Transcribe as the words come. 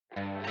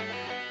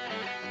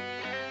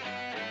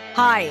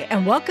Hi,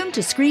 and welcome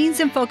to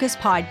Screens in Focus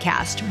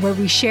podcast, where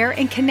we share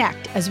and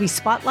connect as we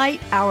spotlight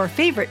our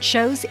favorite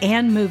shows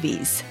and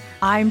movies.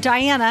 I'm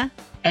Diana.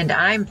 And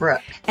I'm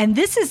Brooke. And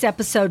this is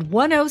episode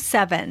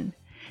 107.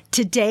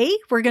 Today,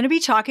 we're going to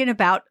be talking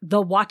about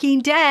The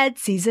Walking Dead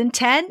Season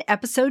 10,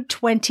 Episode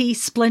 20,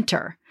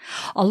 Splinter,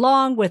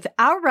 along with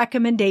our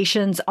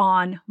recommendations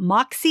on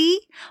Moxie,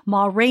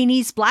 Ma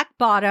Rainey's Black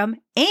Bottom,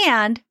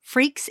 and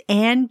Freaks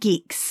and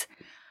Geeks.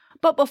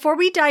 But before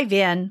we dive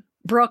in,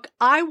 Brooke,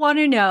 I want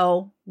to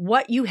know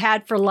what you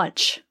had for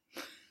lunch.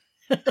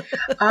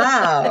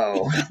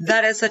 Oh,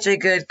 that is such a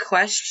good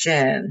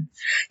question.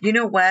 You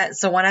know what?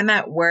 So when I'm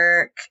at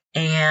work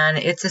and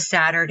it's a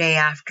Saturday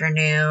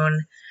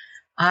afternoon,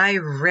 I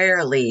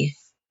rarely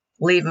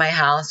leave my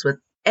house with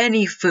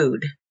any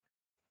food.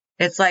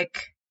 It's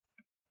like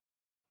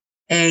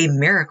a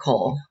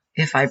miracle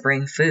if I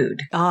bring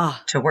food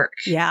to work.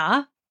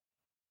 Yeah.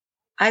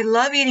 I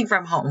love eating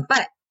from home,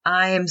 but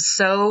I am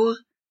so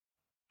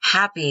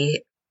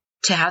happy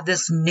to have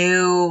this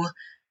new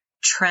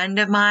trend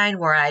of mine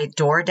where I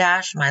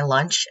DoorDash my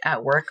lunch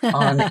at work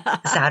on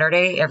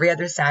Saturday, every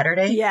other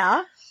Saturday.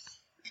 Yeah.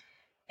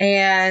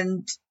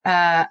 And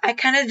I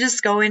kind of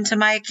just go into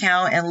my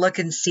account and look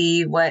and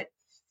see what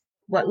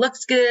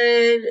looks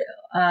good,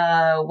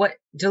 what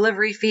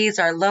delivery fees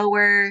are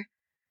lower.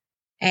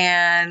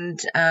 And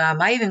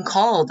I even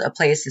called a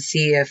place to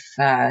see if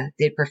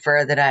they'd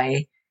prefer that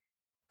I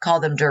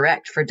call them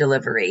direct for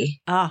delivery.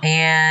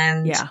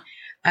 And yeah.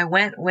 I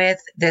went with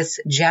this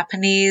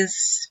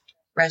Japanese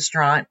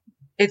restaurant.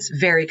 It's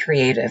very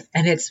creative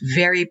and it's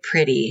very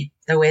pretty.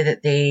 The way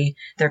that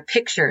their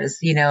pictures,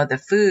 you know, the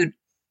food,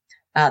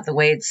 the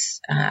way it's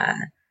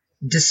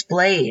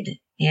displayed,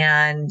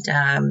 and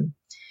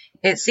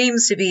it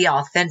seems to be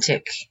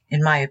authentic,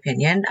 in my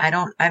opinion.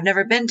 I've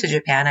never been to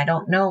Japan. I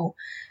don't know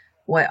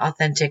what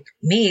authentic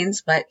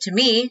means, but to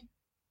me,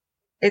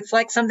 it's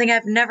like something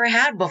I've never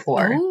had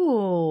before.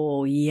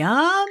 Oh,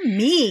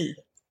 yummy.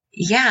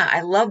 Yeah,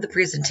 I love the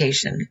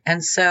presentation.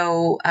 And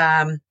so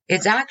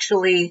it's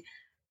actually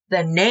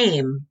the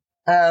name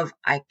of,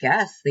 I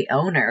guess, the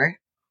owner.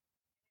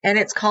 And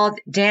it's called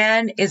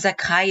Dan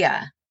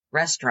Izakaya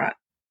Restaurant.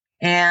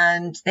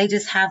 And they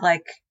just have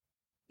like,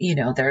 you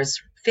know,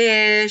 there's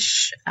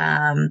fish.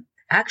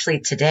 Actually,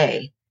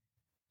 today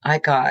I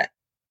got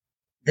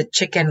the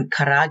chicken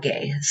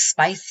karage,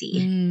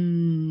 spicy.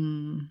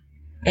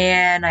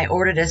 And I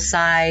ordered a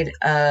side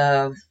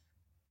of,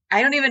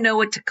 I don't even know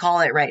what to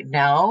call it right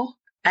now.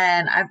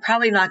 And I'm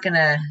probably not going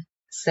to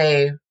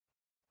say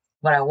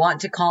what I want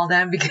to call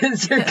them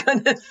because they're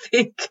going to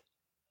think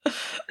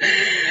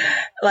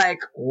like,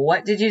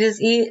 what did you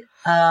just eat?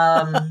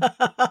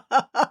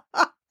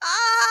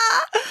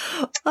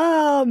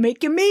 Oh,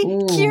 making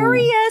me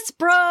curious,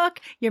 Brooke.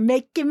 You're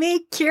making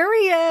me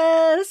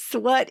curious.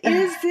 What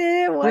is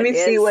it? Let me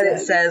see what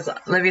it says.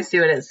 Let me see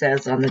what it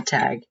says on the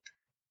tag.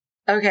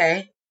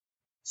 Okay.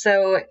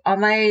 So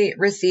on my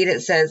receipt,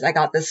 it says I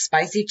got the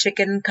spicy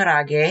chicken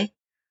karage,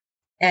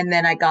 and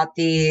then I got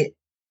the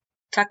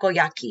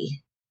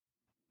takoyaki.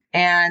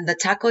 And the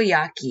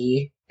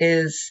takoyaki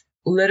is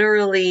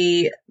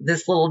literally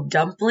this little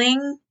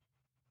dumpling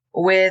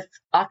with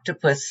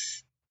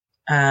octopus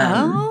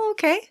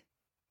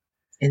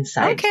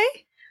inside.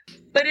 Okay.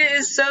 But it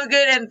is so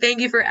good, and thank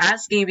you for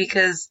asking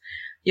because,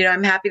 you know,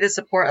 I'm happy to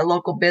support a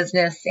local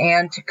business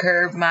and to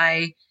curb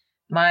my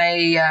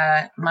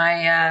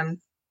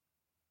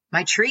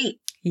treat.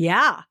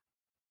 Yeah.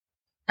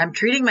 I'm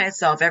treating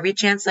myself every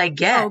chance I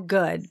get. Oh,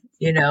 good.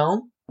 You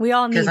know? We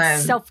all need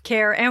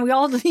self-care and we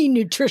all need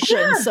nutrition.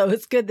 Yeah. So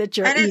it's good that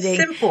you're eating. And it's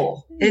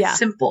simple. It's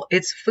simple.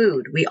 It's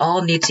food. We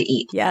all need to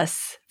eat.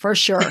 Yes, for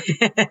sure.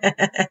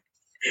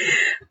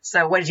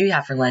 So what did you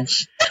have for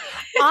lunch?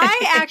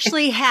 I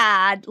actually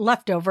had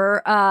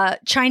leftover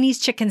Chinese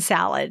chicken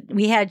salad.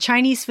 We had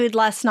Chinese food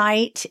last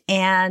night,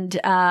 and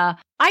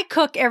I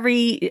cook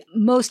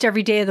most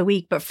every day of the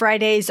week, but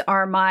Fridays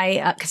are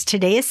my, because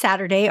today is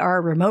Saturday,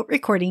 our remote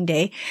recording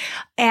day,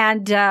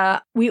 and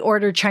we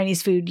ordered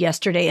Chinese food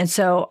yesterday. And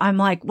so I'm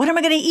like, what am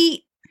I going to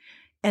eat?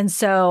 And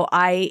so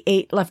I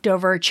ate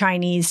leftover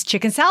Chinese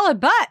chicken salad.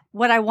 But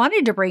what I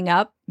wanted to bring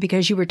up,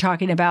 because you were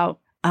talking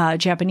about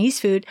Japanese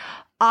food,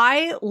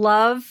 I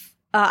love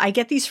I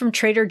get these from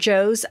Trader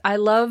Joe's. I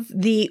love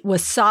the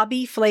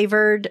wasabi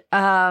flavored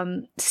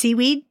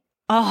seaweed.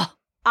 Oh,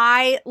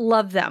 I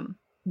love them.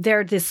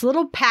 They're this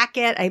little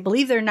packet. I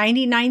believe they're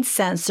 99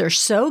 cents. They're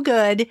so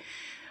good.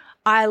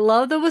 I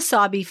love the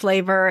wasabi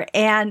flavor,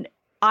 and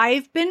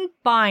I've been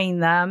buying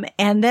them.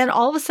 And then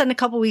all of a sudden, a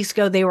couple weeks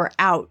ago, they were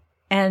out.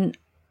 And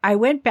I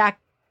went back,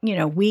 you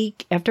know,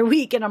 week after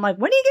week, and I'm like,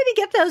 when are you going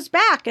to get those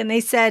back? And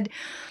they said,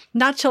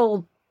 not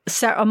till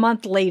a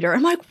month later.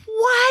 I'm like,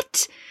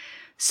 what?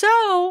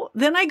 So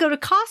then I go to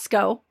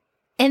Costco,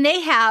 and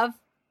they have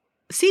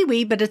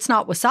seaweed, but it's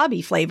not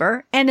wasabi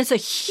flavor. And it's a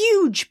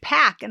huge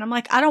pack. And I'm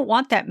like, I don't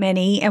want that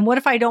many. And what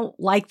if I don't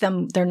like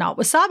them? They're not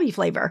wasabi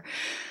flavor.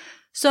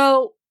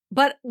 So,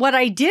 but what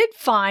I did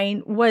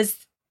find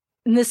was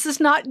and this is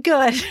not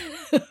good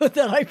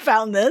that I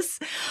found this,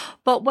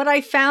 but what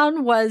I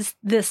found was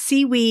the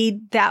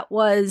seaweed that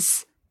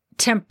was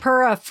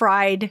tempura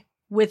fried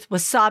with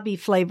wasabi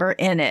flavor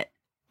in it.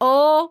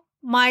 Oh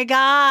my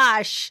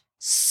gosh.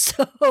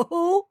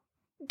 So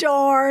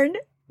darn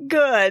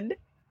good.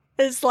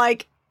 It's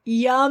like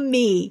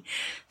yummy.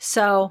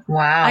 So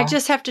Wow. I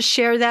just have to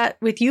share that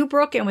with you,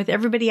 Brooke, and with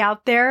everybody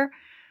out there.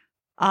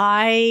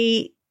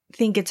 I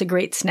think it's a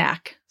great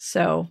snack.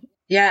 So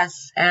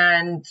Yes.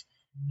 And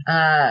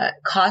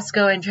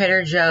Costco and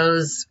Trader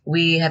Joe's,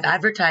 we have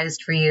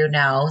advertised for you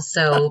now.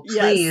 So Yes.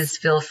 please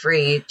feel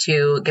free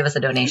to give us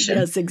a donation.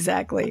 yes,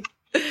 exactly.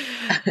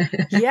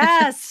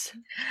 Yes.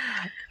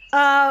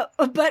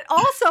 But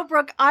also,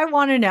 Brooke, I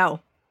want to know.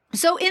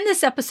 So in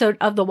this episode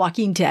of The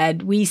Walking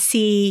Dead, we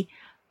see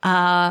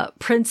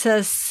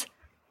Princess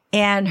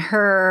and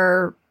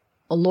her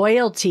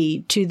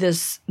loyalty to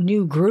this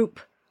new group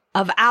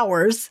of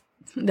ours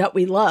that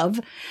we love.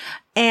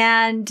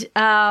 And,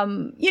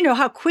 you know,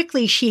 how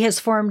quickly she has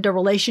formed a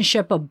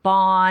relationship, a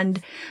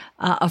bond,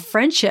 a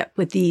friendship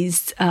with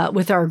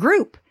with our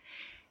group.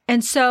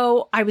 And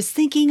so I was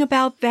thinking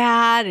about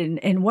that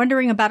and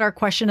wondering about our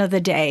question of the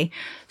day.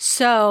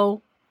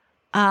 So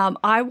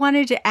I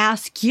wanted to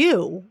ask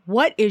you,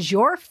 what is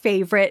your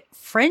favorite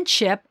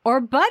friendship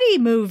or buddy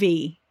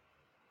movie?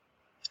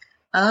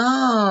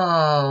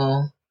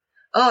 Oh,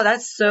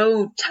 that's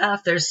so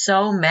tough. There's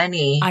so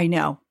many. I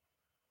know.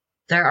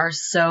 There are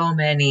so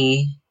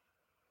many.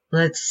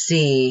 Let's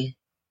see.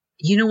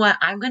 You know what?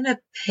 I want to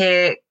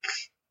pick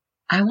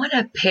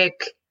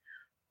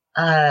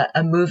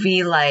a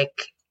movie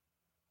like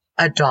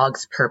A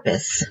Dog's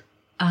Purpose.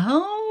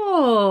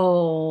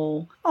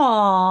 Oh,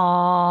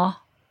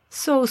 aw,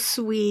 so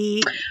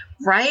sweet.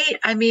 Right?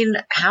 I mean,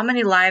 how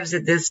many lives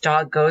did this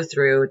dog go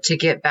through to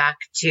get back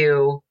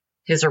to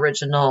his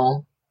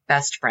original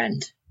best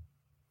friend?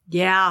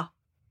 Yeah.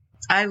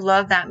 I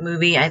love that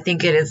movie. I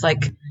think it is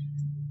like,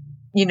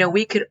 you know,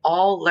 we could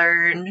all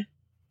learn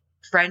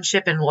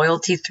friendship and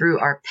loyalty through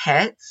our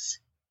pets.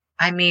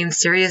 I mean,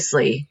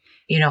 seriously,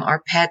 you know,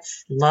 our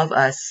pets love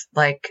us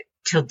like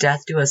till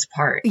death do us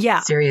part.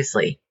 Yeah.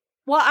 Seriously.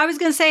 Well, I was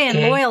going to say, and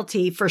Okay.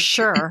 loyalty for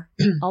sure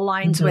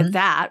aligns with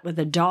that, with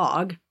a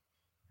dog.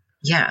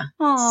 Yeah.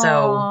 Aww.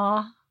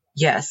 So,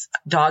 yes,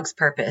 Dog's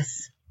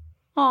Purpose.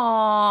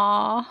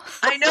 Aww.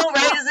 I know,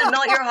 right? Does it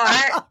melt your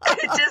heart?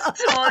 It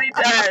just totally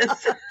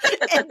does.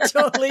 It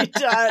totally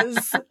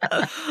does.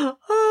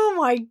 Oh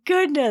my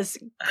goodness.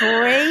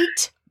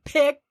 Great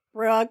pick,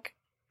 Brooke.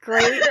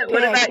 Great pick.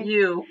 What about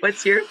you?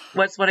 What's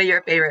one of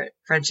your favorite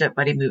friendship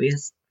buddy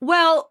movies?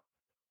 Well,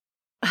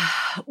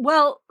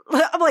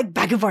 I'm like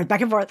back and forth.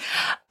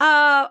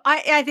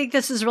 I think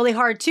this is really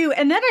hard too.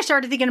 And then I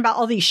started thinking about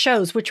all these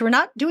shows, which we're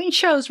not doing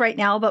shows right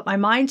now, but my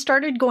mind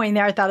started going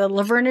there. I thought of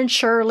Laverne and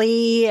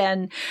Shirley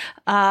and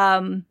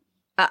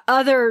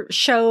other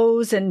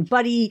shows and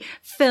buddy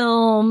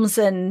films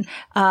and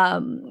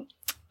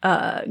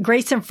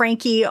Grace and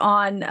Frankie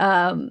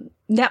on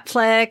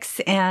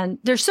Netflix. And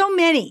there's so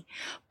many.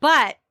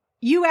 But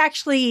you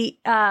actually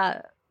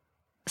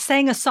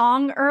sang a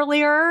song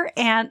earlier,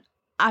 and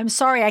I'm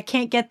sorry, I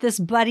can't get this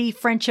buddy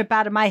friendship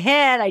out of my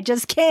head. I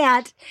just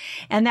can't.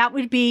 And that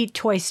would be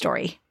Toy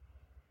Story.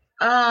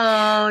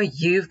 Oh,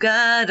 you've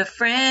got a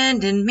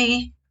friend in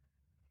me.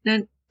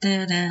 Dun,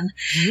 dun, dun.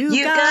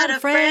 You got a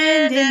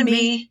friend in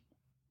me.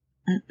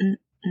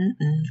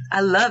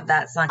 I love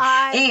that song.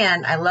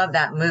 And I love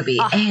that movie.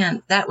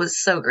 And that was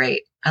so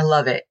great. I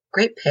love it.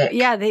 Great pick.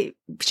 Yeah, they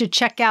should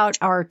check out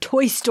our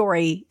Toy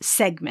Story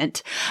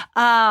segment.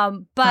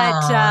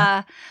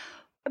 Because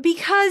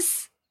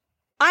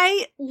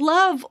I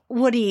love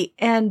Woody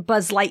and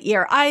Buzz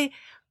Lightyear.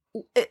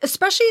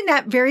 Especially in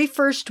that very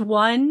first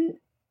one,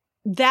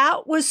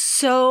 that was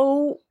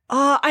so,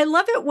 I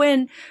love it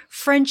when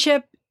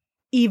friendship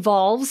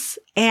evolves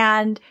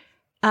and,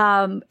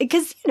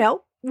 because, you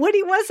know,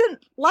 Woody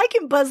wasn't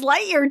liking Buzz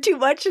Lightyear too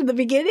much in the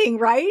beginning,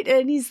 right?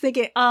 And he's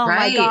thinking, oh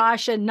my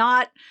gosh, and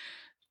not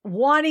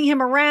wanting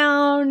him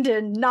around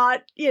and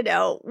not, you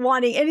know,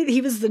 wanting anything.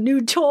 He was the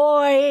new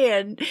toy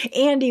and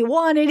Andy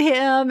wanted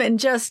him, and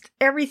just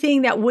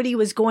everything that Woody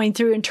was going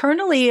through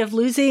internally of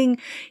losing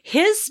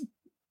his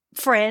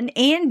friend,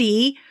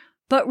 Andy.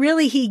 But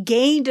really, he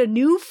gained a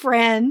new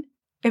friend.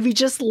 If you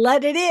just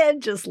let it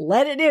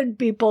in,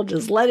 people,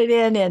 just let it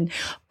in and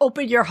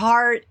open your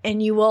heart,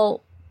 and you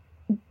will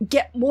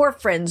get more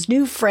friends,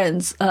 new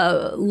friends,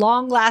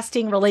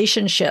 long-lasting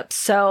relationships.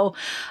 So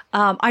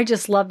I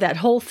just love that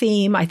whole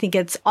theme. I think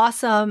it's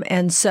awesome.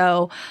 And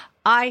so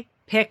I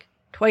pick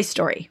Toy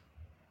Story.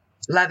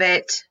 Love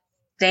it.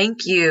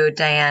 Thank you,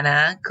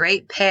 Diana.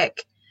 Great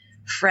pick.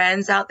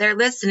 Friends out there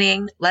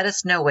listening, let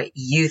us know what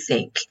you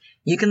think.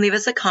 You can leave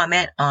us a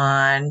comment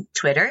on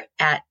Twitter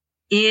at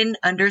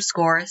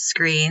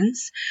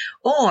 @in_screens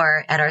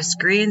or at our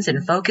Screens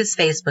in Focus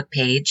Facebook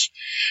page.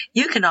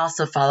 You can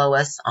also follow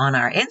us on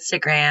our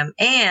Instagram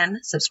and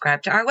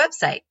subscribe to our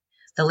website.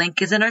 The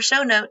link is in our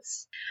show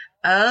notes.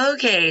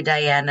 Okay,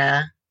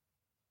 Diana,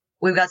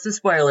 we've got some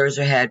spoilers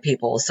ahead,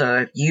 people,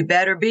 so you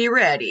better be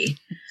ready.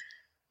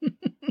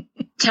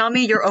 Tell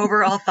me your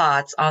overall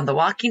thoughts on The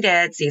Walking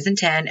Dead Season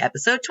 10,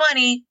 Episode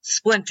 20,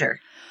 Splinter.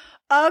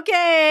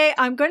 Okay,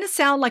 I'm going to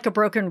sound like a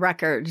broken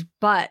record,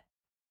 but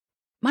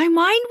my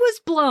mind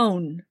was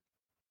blown.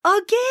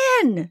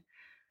 Again.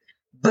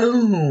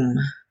 Boom.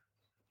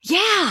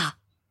 Yeah.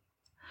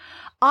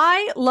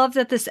 I love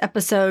that this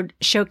episode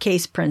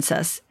showcased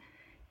Princess.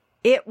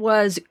 It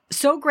was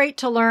so great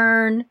to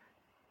learn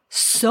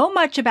so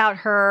much about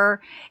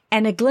her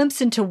and a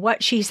glimpse into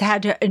what she's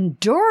had to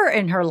endure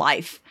in her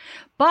life.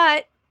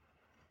 But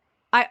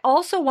I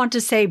also want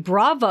to say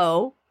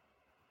bravo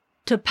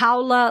to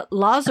Paula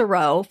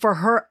Lazaro for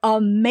her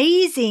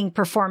amazing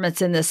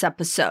performance in this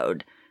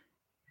episode.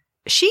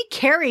 She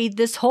carried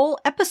this whole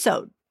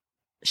episode.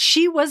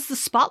 She was the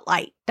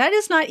spotlight. That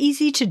is not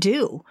easy to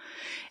do.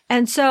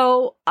 And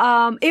so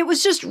it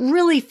was just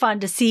really fun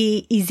to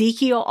see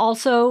Ezekiel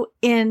also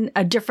in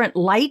a different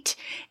light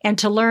and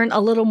to learn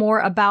a little more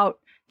about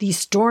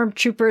these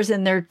stormtroopers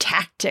and their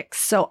tactics.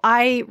 So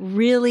I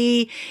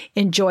really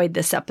enjoyed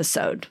this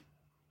episode.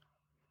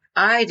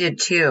 I did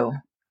too.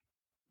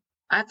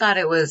 I thought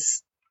it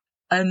was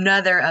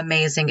another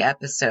amazing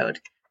episode.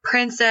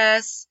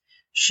 Princess,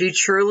 she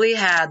truly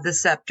had the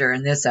scepter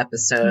in this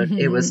episode. Mm-hmm.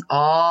 It was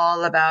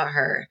all about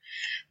her,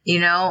 you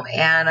know,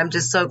 and I'm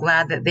just so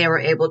glad that they were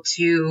able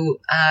to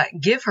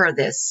give her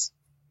this.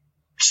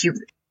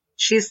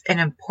 She's an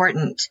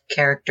important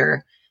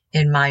character,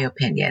 in my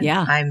opinion.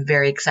 Yeah. I'm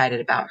very excited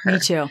about her. Me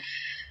too.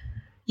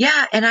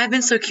 Yeah, and I've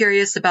been so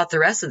curious about the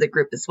rest of the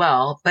group as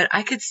well, but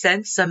I could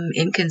sense some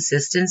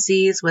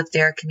inconsistencies with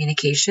their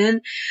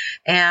communication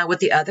and with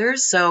the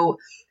others. So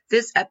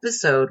this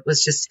episode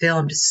was just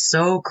filmed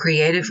so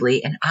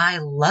creatively, and I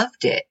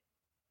loved it.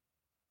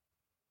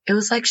 It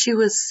was like she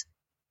was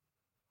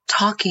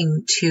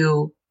talking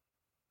to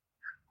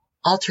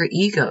alter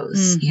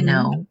egos, you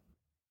know,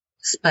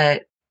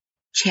 but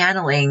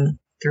channeling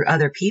through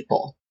other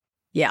people.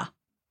 Yeah.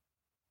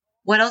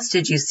 What else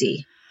did you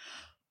see?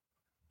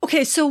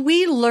 Okay, so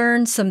we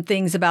learned some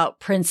things about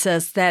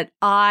Princess that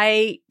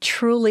I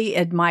truly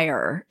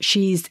admire.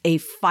 She's a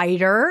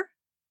fighter,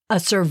 a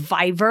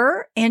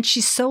survivor, and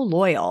she's so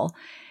loyal.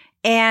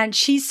 And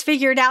she's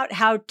figured out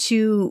how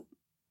to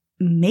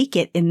make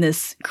it in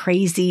this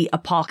crazy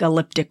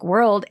apocalyptic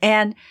world.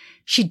 And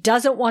she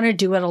doesn't want to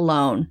do it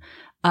alone.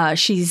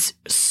 She's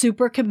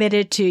super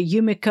committed to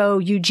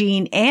Yumiko,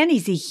 Eugene, and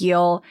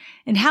Ezekiel.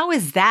 And how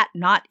is that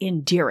not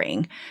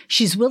endearing?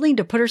 She's willing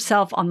to put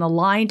herself on the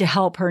line to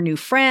help her new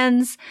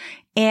friends.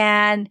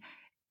 And,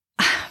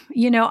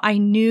 you know, I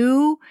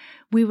knew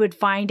we would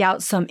find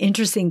out some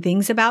interesting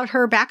things about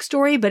her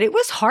backstory, but it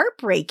was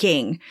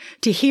heartbreaking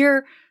to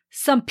hear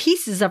some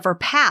pieces of her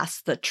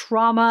past, the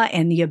trauma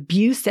and the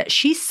abuse that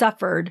she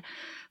suffered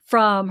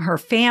from her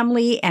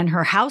family and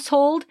her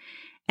household,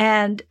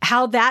 and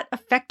how that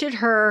affected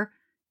her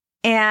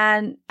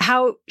and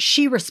how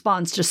she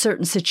responds to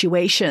certain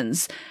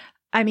situations.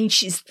 I mean,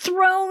 she's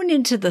thrown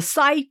into the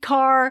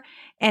sidecar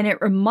and it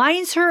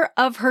reminds her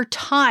of her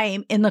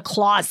time in the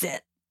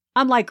closet.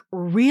 I'm like,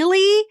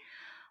 really?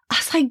 I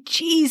was like,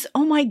 geez,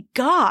 oh my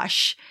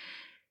gosh.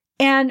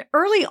 And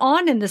early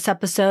on in this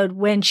episode,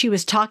 when she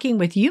was talking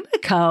with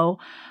Yumiko,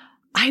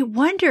 I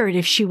wondered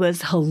if she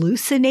was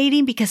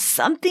hallucinating because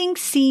something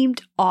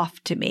seemed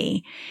off to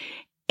me.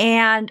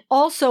 And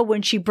also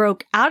when she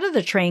broke out of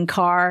the train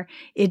car,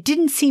 it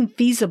didn't seem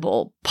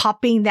feasible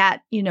popping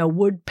that, you know,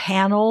 wood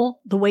panel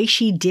the way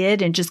she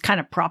did and just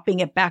kind of propping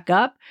it back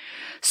up.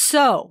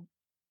 So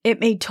it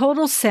made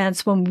total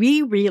sense when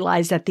we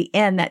realized at the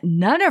end that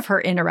none of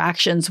her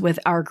interactions with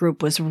our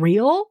group was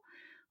real,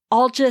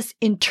 all just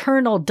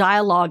internal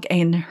dialogue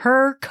and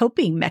her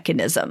coping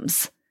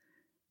mechanisms.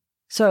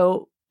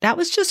 So that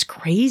was just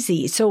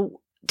crazy. So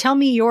tell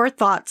me your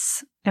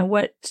thoughts and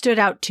what stood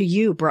out to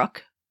you,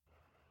 Brooke.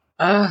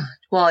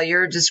 Well,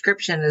 your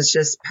description is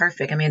just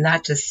perfect. I mean,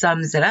 that just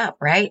sums it up,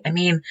 right? I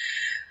mean,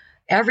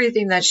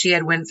 everything that she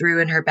had went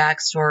through in her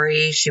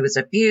backstory, she was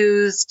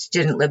abused,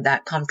 didn't live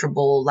that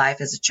comfortable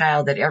life as a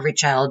child that every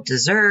child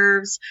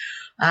deserves.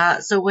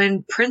 So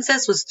when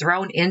Princess was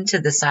thrown into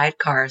the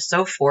sidecar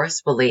so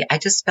forcefully, I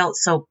just felt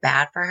so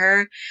bad for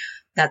her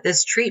that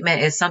this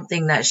treatment is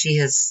something that she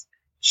has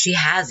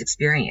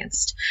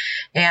experienced,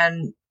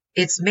 and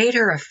it's made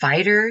her a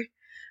fighter.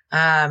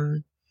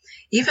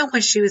 Even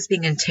when she was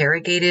being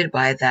interrogated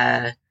by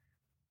the,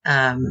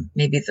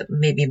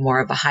 maybe more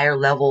of a higher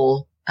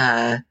level,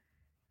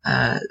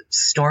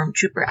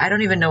 stormtrooper. I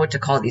don't even know what to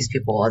call these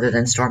people other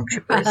than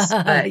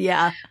stormtroopers, but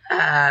yeah.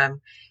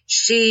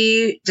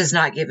 She does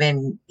not give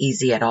in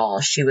easy at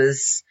all. She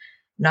was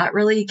not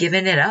really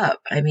giving it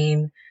up. I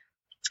mean,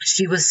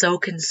 she was so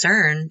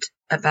concerned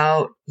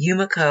about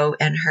Yumiko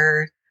and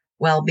her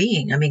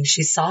well-being. I mean,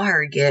 she saw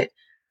her get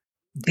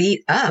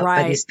beat up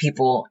by these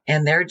people,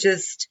 and they're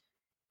just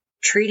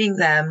treating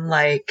them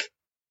like,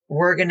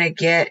 we're going to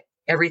get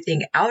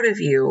everything out of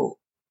you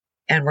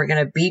and we're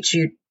going to beat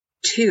you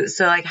too.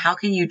 So like, how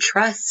can you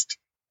trust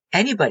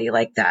anybody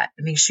like that?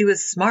 I mean, she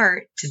was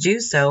smart to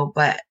do so,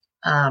 but,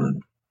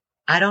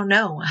 I don't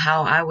know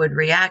how I would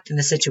react in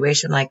a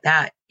situation like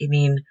that. I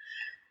mean,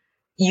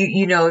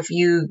 if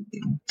you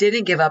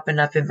didn't give up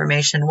enough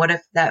information, what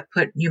if that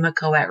put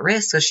Yumiko at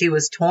risk? So she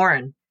was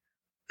torn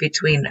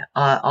between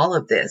all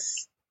of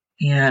this,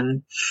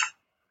 and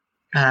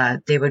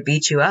they would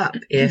beat you up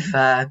if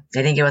they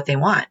didn't get what they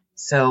want.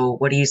 So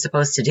what are you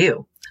supposed to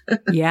do?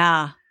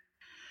 Yeah.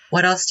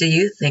 What else do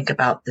you think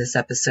about this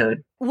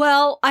episode?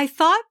 Well, I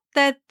thought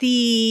that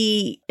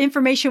the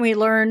information we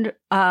learned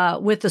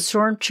with the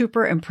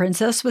Stormtrooper and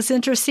Princess was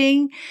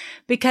interesting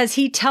because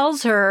he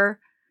tells her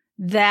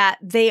that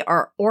they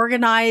are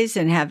organized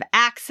and have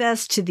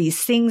access to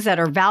these things that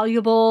are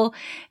valuable.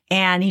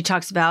 And he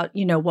talks about,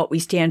 what we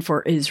stand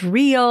for is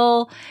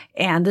real.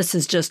 And this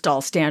is just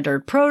all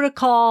standard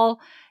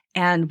protocol.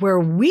 And where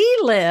we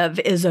live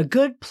is a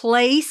good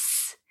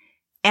place.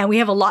 And we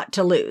have a lot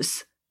to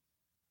lose.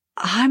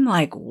 I'm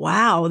like,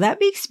 wow,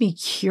 that makes me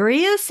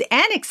curious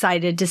and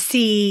excited to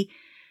see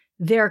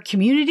their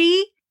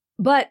community.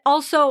 But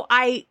also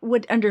I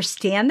would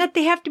understand that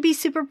they have to be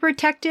super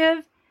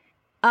protective.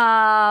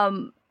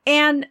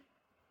 And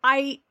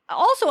I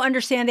also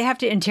understand they have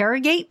to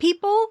interrogate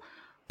people,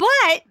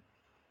 but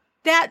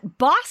that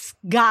boss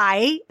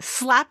guy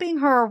slapping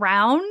her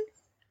around,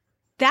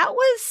 that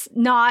was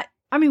not,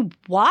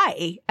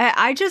 why?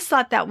 I just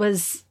thought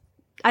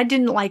I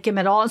didn't like him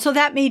at all. And so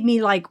that made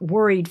me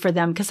worried for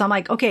them because I'm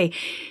like, okay,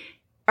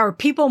 are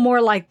people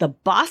more like the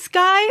boss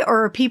guy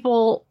or are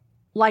people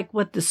like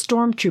what the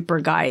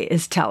Stormtrooper guy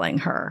is telling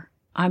her?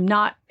 I'm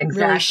not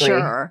really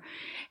sure.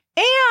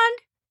 And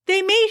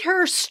they made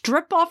her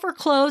strip off her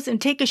clothes and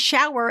take a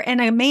shower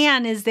and a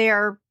man is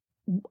there.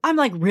 I'm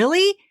like,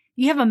 really?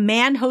 You have a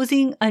man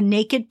hosing a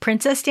naked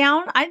princess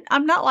down?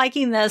 I'm not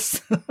liking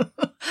this.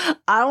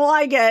 I don't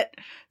like it.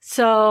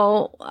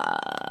 So,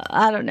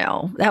 I don't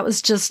know. That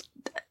was just,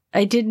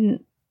 I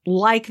didn't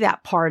like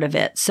that part of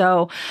it.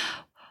 So,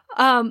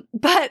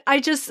 but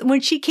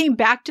when she came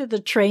back to the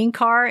train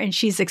car and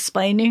she's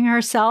explaining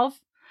herself,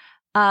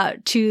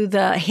 to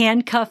the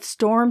handcuffed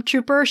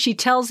stormtrooper, she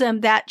tells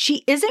him that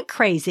she isn't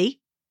crazy,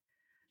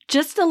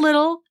 just a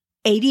little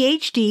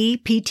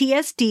ADHD,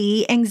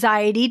 PTSD,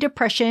 anxiety,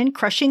 depression,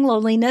 crushing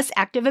loneliness,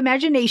 active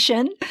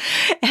imagination.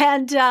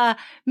 And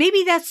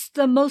maybe that's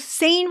the most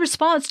sane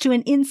response to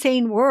an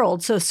insane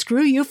world. So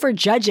screw you for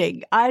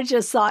judging. I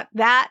just thought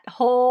that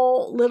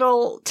whole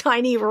little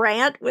tiny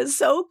rant was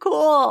so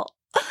cool.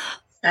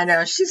 I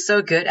know. She's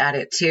so good at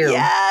it too.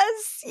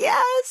 Yes.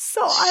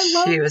 So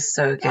she was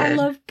so good. I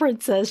love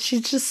Princess.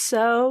 She's just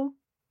so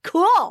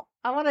cool.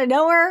 I want to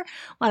know her,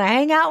 want to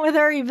hang out with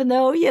her, even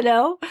though,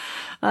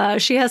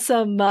 she has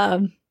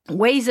some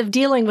ways of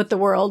dealing with the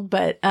world.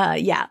 But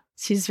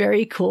she's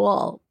very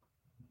cool.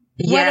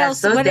 Yeah,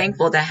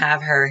 thankful to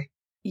have her.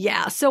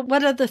 Yeah. So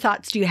what other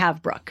thoughts do you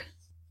have, Brooke?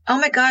 Oh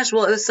my gosh.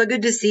 Well, it was so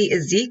good to see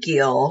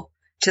Ezekiel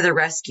to the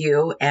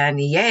rescue. And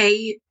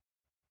yay,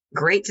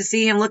 great to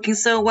see him looking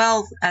so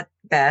well at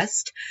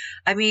best.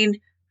 I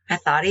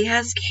thought he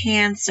has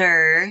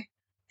cancer.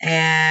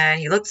 And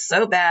he looked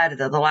so bad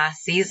the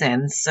last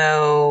season.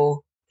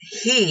 So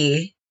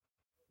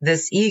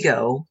this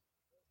ego,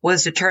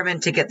 was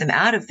determined to get them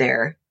out of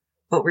there.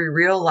 But we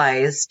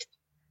realized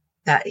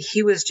that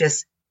he was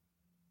just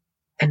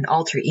an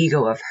alter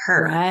ego of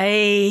her.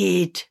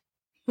 Right.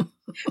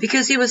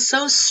 Because he was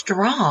so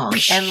strong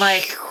and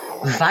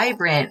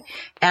vibrant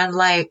and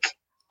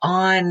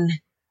on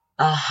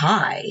a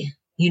high,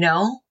 And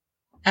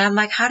I'm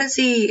like, how does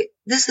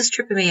this is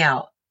tripping me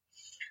out.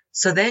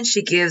 So then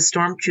she gives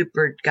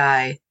Stormtrooper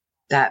guy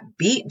that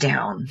beat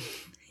down,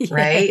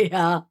 right?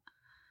 Yeah.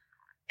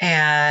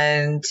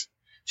 And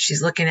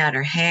she's looking at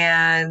her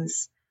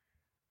hands.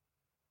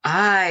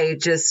 I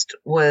just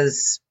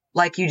was,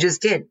 like you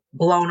just did,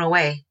 blown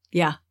away.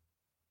 Yeah.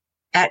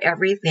 At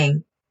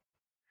everything.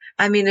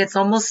 It's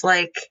almost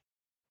like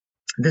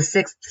The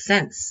Sixth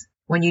Sense.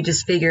 When you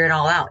just figure it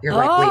all out, you're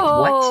like, wait,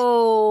 what?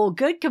 Oh,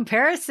 good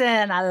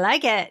comparison. I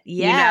like it.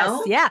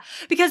 Yes. Yeah.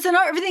 Because then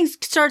everything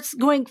starts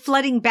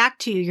flooding back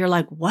to you. You're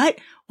like, what?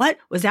 What?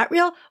 Was that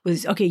real?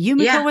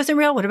 Yumiko wasn't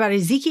real. What about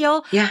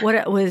Ezekiel? Yeah. What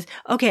it was?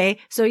 Okay.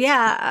 So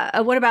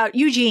what about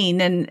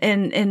Eugene?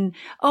 And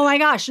oh my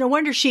gosh, no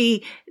wonder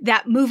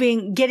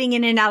getting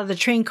in and out of the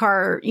train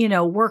car,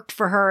 worked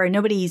for her and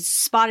nobody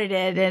spotted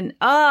it. And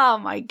oh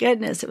my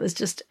goodness, it was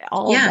just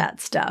all of that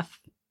stuff.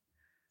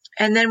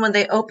 And then when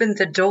they opened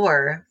the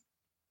door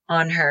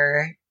on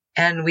her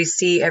and we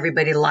see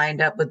everybody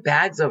lined up with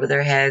bags over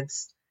their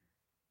heads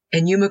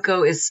and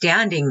Yumiko is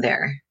standing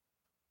there.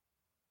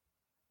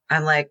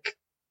 I'm like,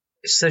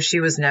 so she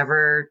was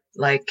never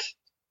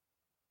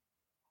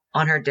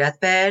on her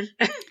deathbed,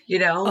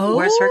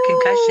 where's her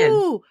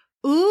concussion?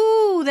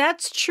 Ooh,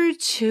 that's true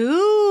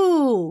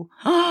too.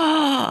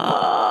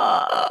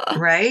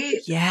 Right?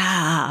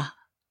 Yeah.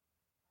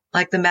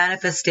 The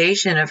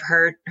manifestation of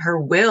her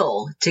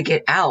will to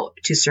get out,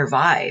 to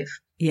survive.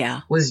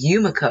 Yeah. Was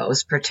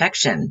Yumiko's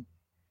protection.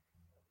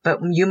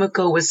 But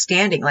Yumiko was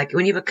standing.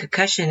 When you have a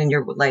concussion and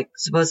you're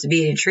supposed to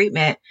be in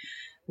treatment,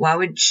 why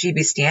would she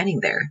be standing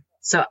there?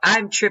 So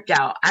I'm tripped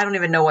out. I don't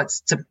even know what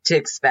to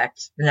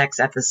expect the next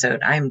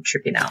episode. I'm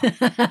tripping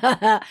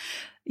out.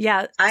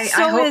 Yeah. I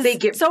hope they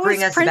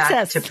bring us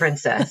back to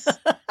Princess.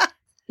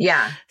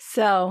 Yeah.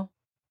 So.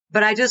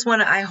 But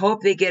I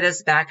hope they get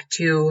us back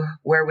to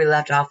where we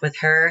left off with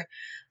her.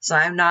 So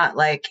I'm not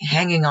like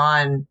hanging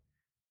on.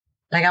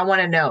 Like, I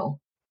want to know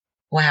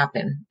what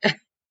happened.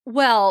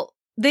 Well,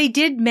 they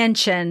did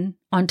mention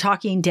on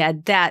Talking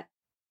Dead that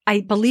I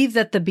believe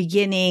that the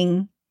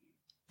beginning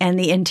and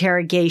the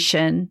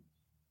interrogation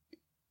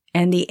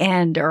and the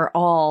end are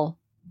all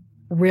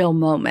real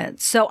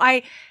moments. So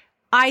I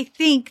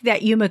think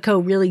that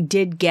Yumiko really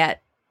did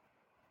get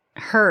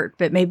hurt,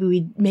 but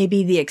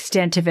maybe the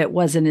extent of it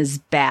wasn't as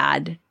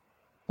bad,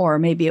 or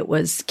maybe it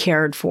was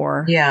cared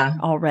for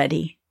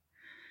already.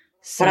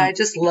 So. But I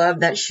just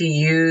love that she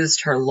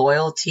used her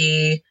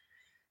loyalty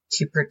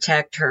to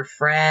protect her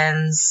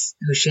friends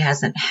who she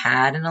hasn't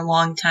had in a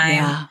long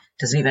time,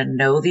 doesn't even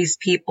know these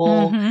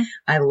people. Mm-hmm.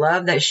 I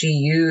love that she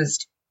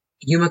used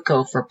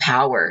Yumiko for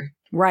power.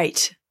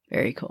 Right.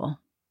 Very cool.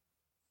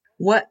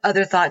 What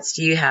other thoughts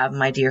do you have,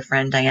 my dear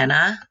friend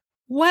Diana?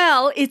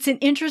 Well, it's an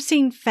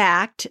interesting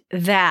fact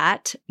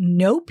that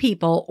no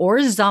people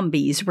or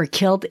zombies were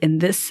killed in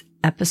this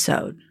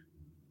episode.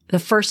 The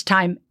first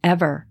time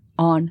ever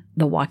on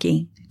The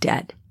Walking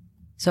Dead.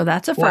 So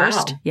that's a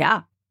first. Wow.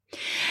 Yeah.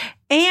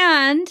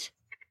 And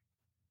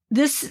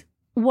this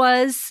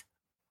was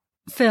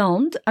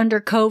filmed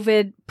under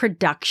COVID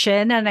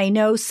production. And I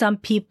know some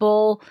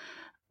people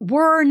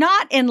were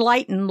not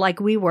enlightened like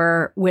we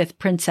were with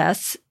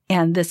Princess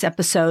and this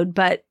episode,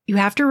 but you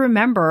have to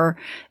remember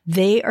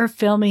they are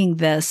filming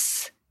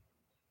this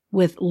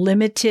with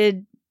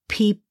limited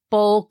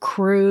people,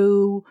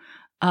 crew,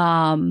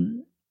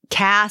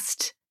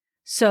 cast.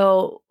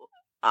 So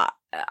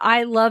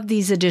I love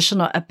these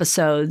additional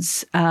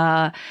episodes.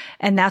 And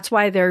that's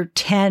why they're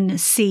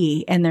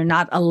 10C and they're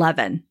not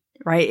 11,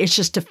 right? It's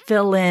just to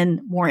fill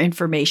in more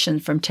information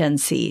from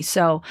 10C.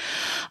 So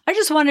I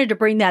just wanted to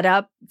bring that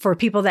up for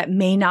people that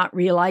may not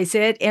realize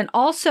it. And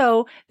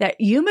also that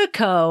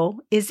Yumiko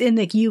is in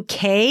the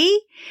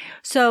UK.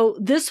 So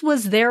this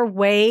was their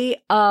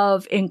way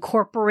of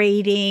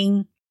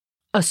incorporating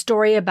a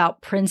story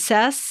about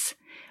Princess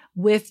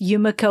with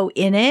Yumiko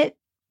in it,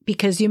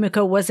 because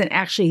Yumiko wasn't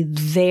actually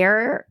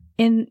there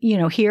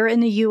here in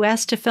the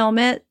US to film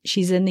it.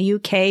 She's in the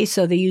UK.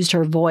 So they used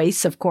her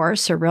voice, of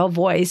course, her real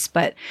voice,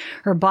 but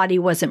her body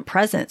wasn't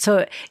present.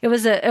 So it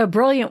was a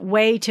brilliant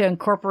way to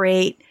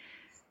incorporate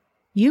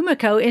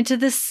Yumiko into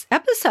this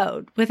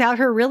episode without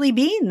her really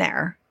being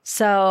there.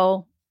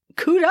 So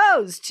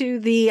kudos to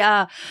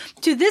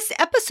this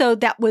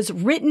episode that was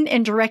written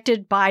and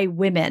directed by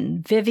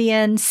women,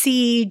 Vivian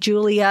C.,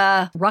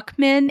 Julia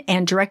Ruckman,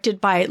 and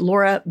directed by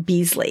Laura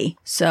Beasley.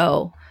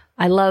 So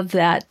I love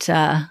that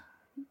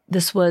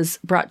this was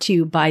brought to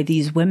you by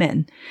these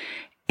women.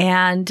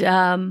 And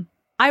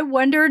I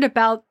wondered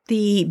about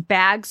the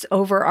bags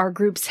over our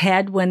group's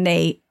head when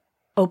they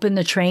opened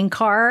the train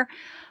car.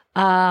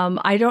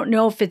 I don't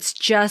know if it's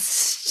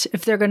just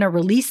if they're going to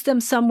release them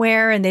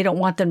somewhere and they don't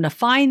want them to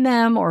find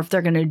them, or if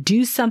they're going to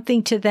do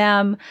something to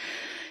them.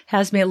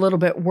 Has me a little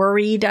bit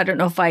worried. I don't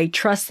know if I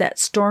trust that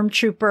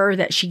stormtrooper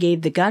that she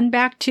gave the gun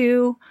back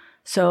to.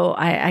 So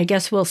I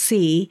guess we'll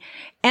see.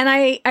 And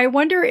I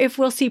wonder if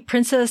we'll see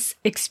Princess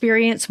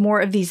experience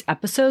more of these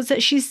episodes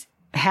that she's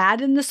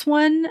had in this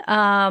one.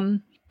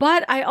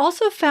 But I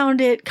also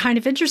found it kind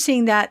of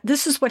interesting that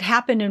this is what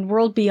happened in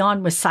World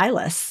Beyond with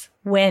Silas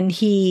when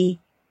he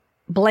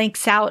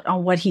blanks out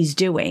on what he's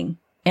doing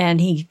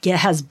and he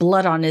has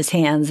blood on his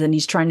hands and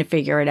he's trying to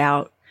figure it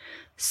out.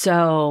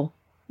 So,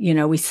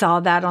 we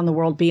saw that on The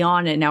World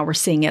Beyond and now we're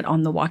seeing it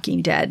on The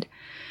Walking Dead.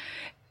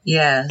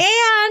 Yeah.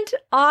 And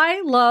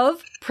I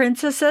love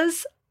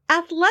Princess's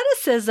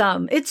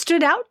athleticism. It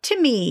stood out to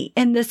me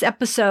in this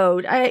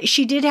episode.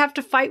 She did have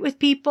to fight with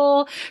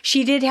people.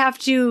 She did have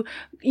to,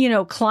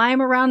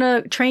 climb around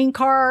a train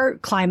car,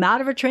 climb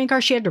out of a train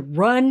car. She had to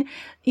run,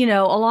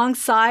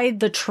 alongside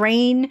the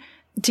train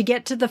to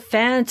get to the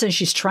fence, and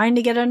she's trying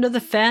to get under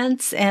the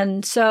fence.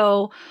 And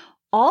so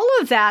all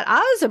of that, I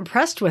was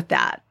impressed with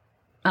that.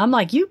 I'm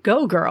like, you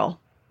go, girl.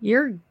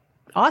 You're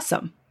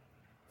awesome.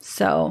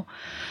 So,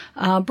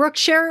 Brooke,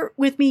 share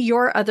with me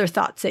your other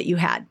thoughts that you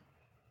had.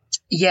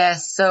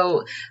 Yes.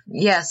 So,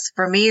 yes,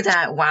 for me,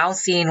 that wow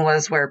scene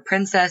was where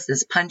Princess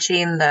is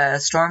punching the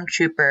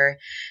stormtrooper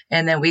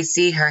and then we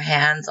see her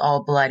hands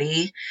all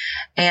bloody.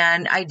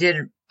 And I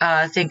did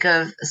think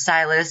of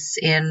Silas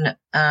in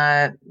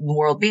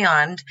World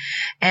Beyond.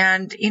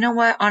 And you know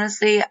what?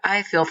 Honestly,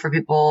 I feel for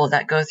people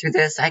that go through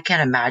this. I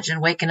can't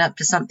imagine waking up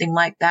to something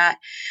like that.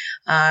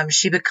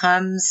 She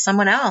becomes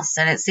someone else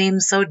and it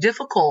seems so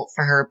difficult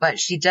for her, but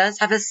she does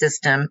have a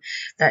system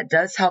that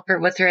does help her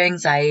with her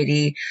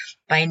anxiety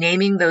by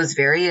naming those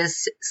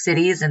various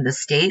cities in the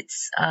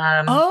States.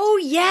 Oh,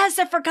 yes.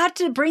 I forgot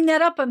to bring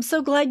that up. I'm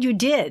so glad you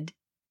did.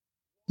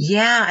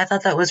 Yeah, I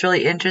thought that was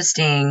really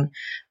interesting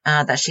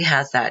that she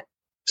has that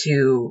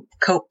to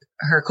cope,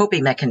 her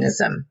coping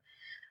mechanism.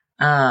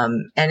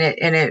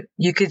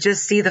 You could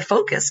just see the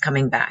focus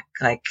coming back.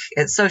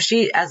 So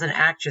she, as an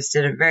actress,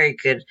 did a very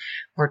good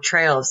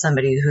portrayal of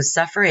somebody who's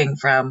suffering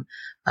from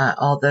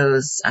all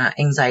those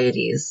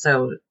anxieties.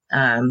 So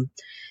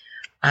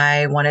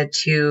I wanted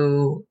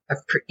to,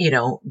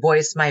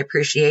 voice my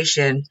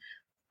appreciation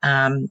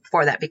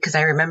for that, because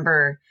I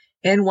remember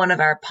in one of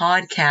our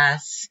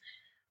podcasts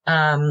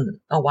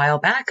a while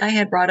back, I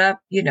had brought up,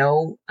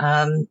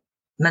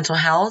 mental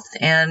health,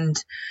 and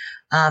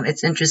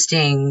it's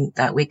interesting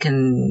that we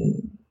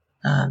can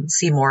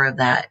see more of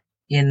that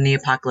in the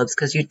apocalypse,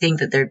 because you'd think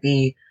that there'd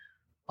be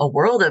a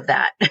world of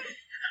that.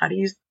 How do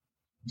you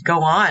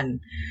go on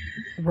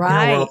in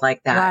a world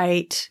like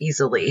that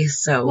easily?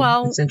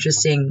 So it's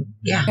interesting.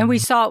 Yeah. And we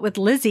saw it with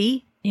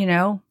Lizzie,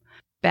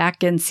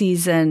 back in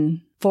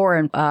season 4.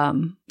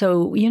 And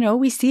so,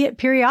 we see it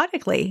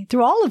periodically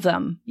through all of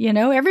them.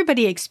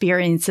 Everybody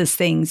experiences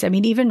things. I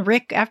mean, even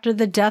Rick after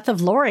the death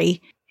of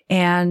Lori,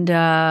 and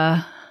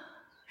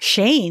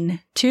Shane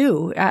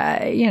too.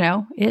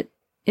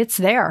 It's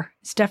there.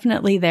 It's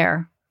definitely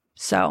there.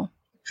 So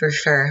for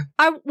sure.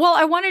 I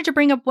wanted to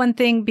bring up one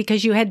thing,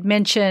 because you had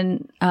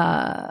mentioned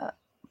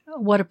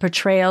what a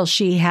portrayal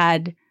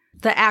the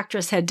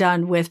actress had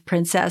done with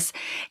Princess.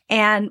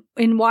 And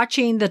in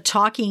watching The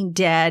Talking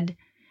Dead,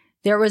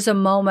 there was a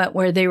moment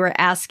where they were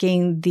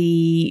asking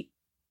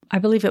I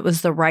believe it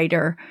was the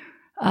writer,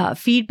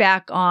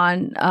 feedback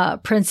on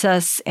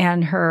Princess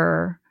and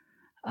her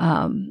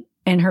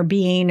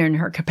being and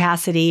her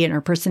capacity and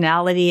her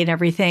personality and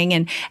everything.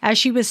 And as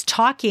she was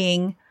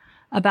talking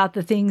about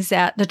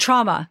the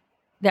trauma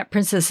that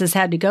Princess has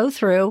had to go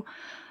through,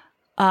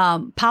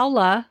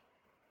 Paula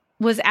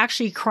was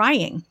actually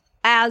crying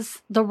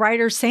as the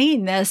writer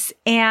saying this.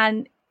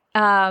 And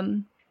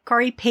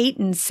Kari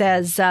Payton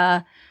says,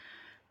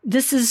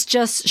 this is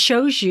just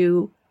shows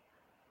you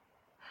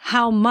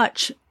how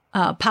much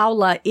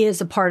Paula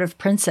is a part of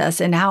Princess,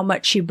 and how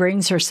much she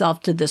brings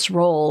herself to this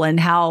role, and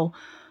how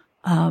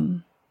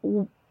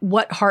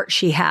what heart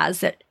she has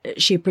that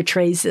she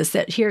portrays this,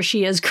 that here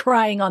she is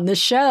crying on the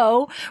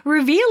show,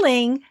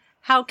 revealing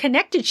how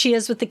connected she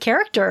is with the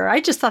character. I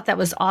just thought that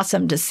was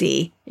awesome to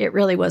see. It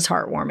really was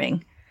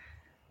heartwarming.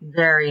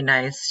 Very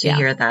nice to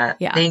hear that.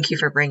 Yeah. Thank you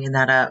for bringing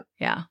that up.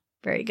 Yeah,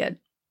 very good.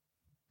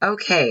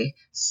 Okay,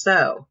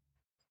 so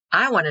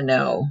I want to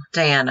know,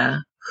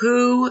 Diana,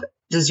 who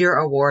does your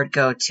award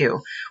go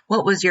to?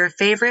 What was your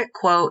favorite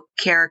quote,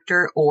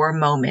 character, or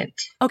moment?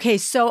 Okay,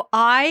 so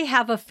I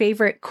have a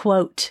favorite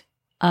quote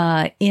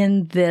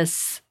in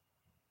this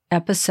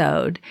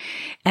episode,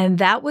 and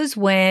that was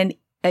when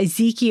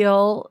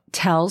Ezekiel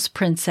tells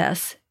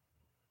Princess,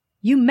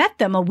 "You met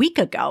them a week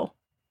ago."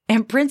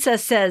 And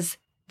Princess says,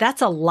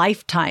 "That's a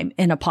lifetime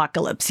in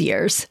apocalypse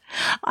years."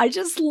 I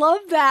just love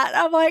that.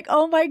 I'm like,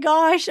 oh my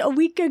gosh, a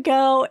week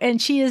ago.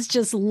 And she is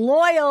just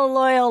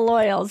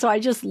loyal. So I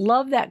just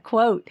love that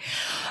quote.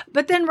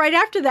 But then right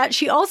after that,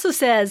 she also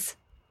says,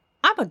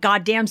 "I'm a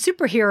goddamn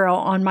superhero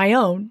on my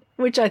own,"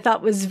 which I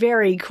thought was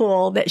very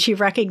cool that she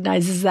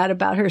recognizes that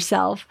about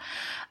herself.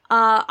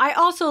 I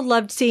also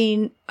loved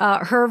seeing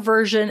her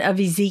version of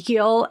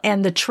Ezekiel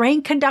and the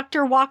train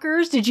conductor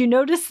walkers. Did you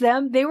notice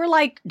them? They were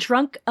like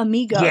drunk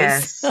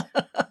amigos.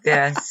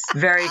 Yes.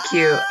 Very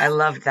cute. I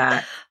loved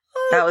that.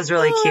 That was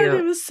really cute.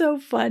 It was so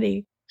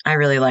funny. I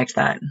really liked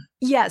that.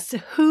 Yes.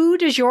 Who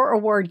does your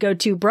award go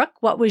to, Brooke?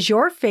 What was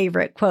your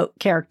favorite quote,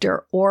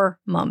 character, or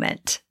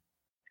moment?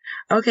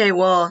 Okay,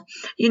 well,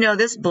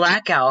 this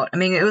blackout,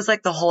 it was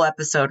like the whole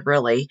episode,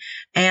 really.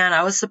 And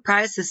I was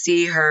surprised to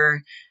see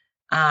her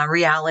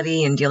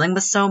reality and dealing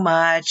with so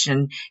much,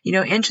 and,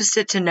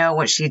 interested to know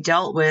what she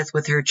dealt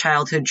with her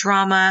childhood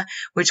trauma,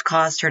 which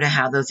caused her to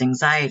have those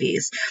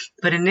anxieties.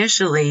 But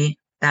initially,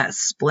 that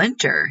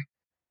splinter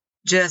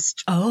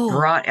just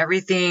brought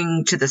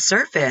everything to the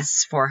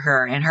surface for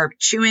her, and her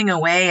chewing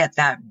away at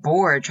that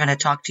board, trying to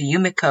talk to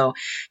Yumiko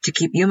to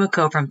keep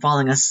Yumiko from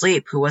falling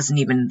asleep, who wasn't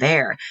even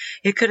there.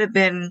 It could have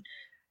been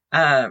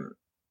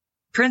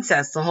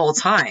Princess the whole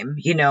time,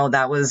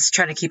 that was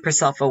trying to keep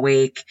herself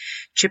awake,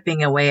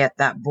 chipping away at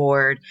that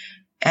board.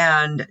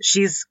 And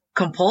she's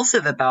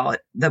compulsive about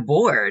the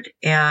board.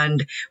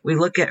 And we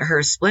look at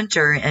her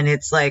splinter and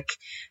it's like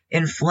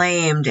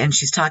inflamed. And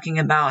she's talking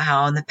about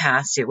how in the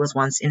past it was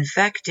once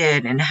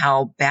infected and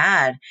how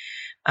bad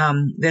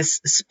this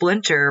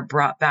splinter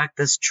brought back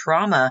this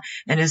trauma.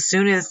 And as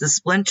soon as the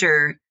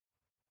splinter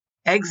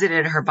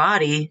exited her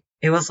body,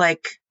 it was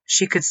like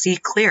she could see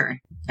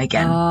clear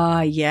again.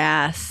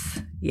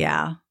 Yes.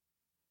 Yeah.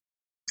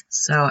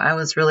 So I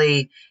was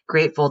really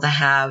grateful to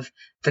have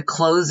the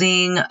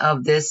closing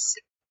of this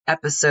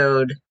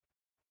episode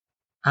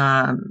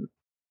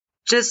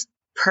just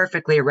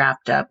perfectly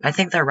wrapped up. I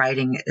think the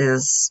writing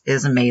is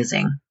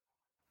amazing.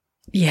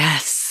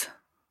 Yes.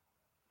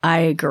 I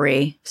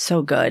agree.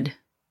 So good.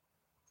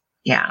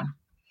 Yeah.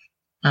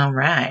 All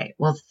right.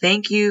 Well,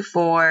 thank you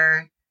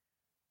for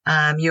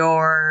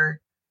your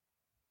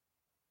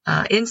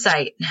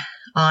insight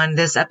on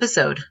this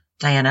episode,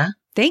 Diana.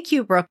 Thank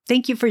you, Brooke.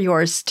 Thank you for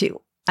yours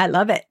too. I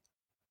love it.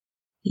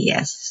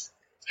 Yes.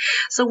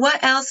 So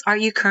what else are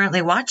you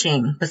currently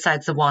watching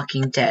besides The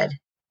Walking Dead?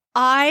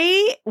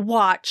 I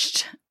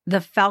watched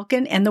The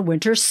Falcon and the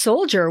Winter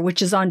Soldier,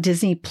 which is on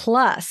Disney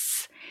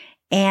Plus.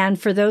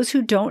 And for those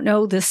who don't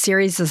know, this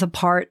series is a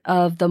part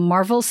of the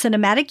Marvel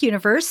Cinematic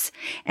Universe,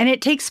 and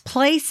it takes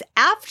place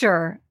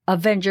after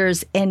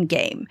Avengers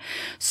Endgame.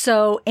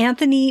 So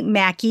Anthony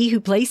Mackie, who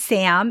plays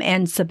Sam,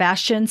 and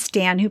Sebastian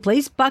Stan, who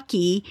plays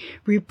Bucky,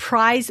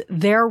 reprise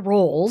their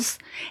roles.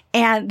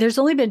 And there's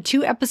only been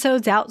 2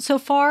 episodes out so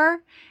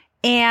far.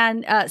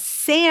 And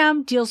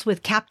Sam deals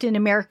with Captain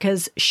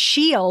America's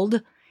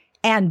shield,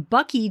 and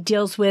Bucky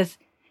deals with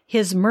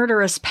his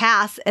murderous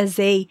past as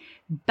they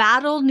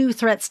battle new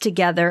threats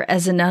together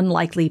as an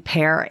unlikely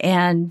pair.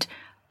 And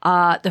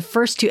the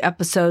first 2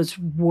 episodes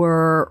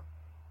were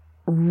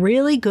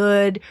really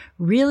good,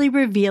 really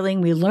revealing.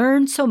 We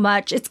learned so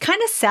much. It's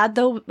kind of sad,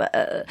 though,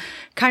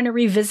 kind of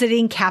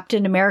revisiting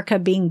Captain America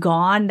being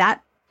gone.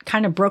 That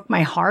kind of broke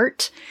my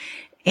heart.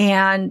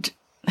 And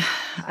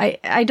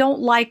I don't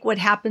like what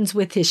happens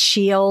with his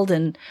shield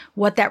and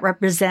what that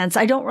represents.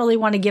 I don't really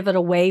want to give it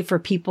away for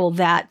people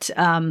that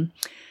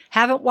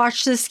haven't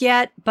watched this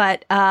yet,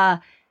 but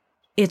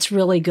it's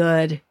really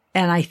good.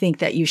 And I think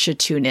that you should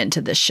tune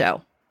into this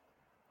show.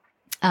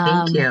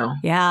 Thank you.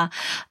 Yeah.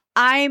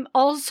 I'm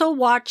also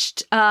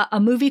watched a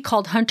movie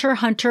called Hunter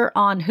x Hunter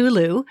on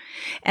Hulu.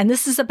 And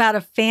this is about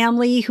a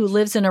family who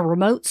lives in a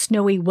remote,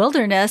 snowy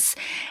wilderness.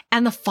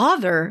 And the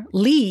father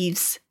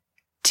leaves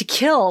to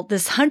kill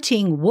this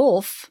hunting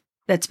wolf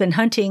that's been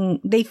hunting,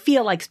 they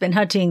feel like it's been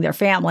hunting their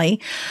family.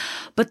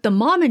 But the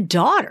mom and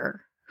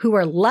daughter who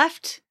are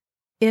left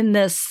in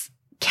this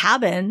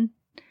cabin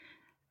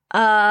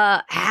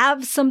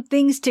have some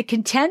things to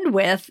contend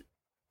with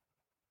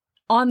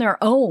on their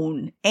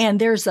own. And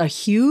there's a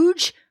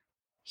huge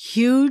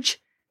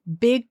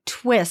big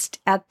twist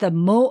at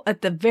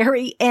the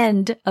very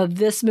end of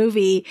this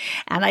movie.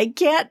 And I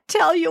can't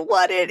tell you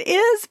what it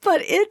is,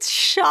 but it's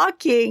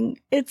shocking.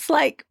 It's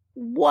like,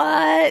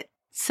 what?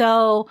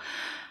 So,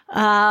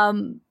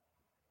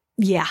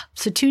 yeah.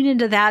 So tune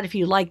into that if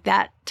you like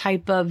that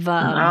type of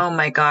oh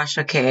my gosh.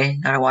 Okay.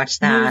 Gotta watch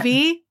that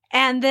movie.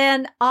 And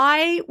then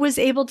I was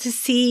able to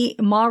see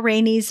Ma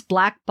Rainey's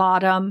Black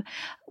Bottom.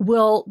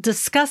 We'll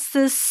discuss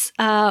this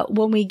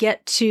when we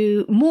get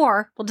to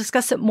more. We'll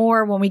discuss it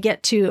more when we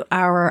get to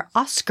our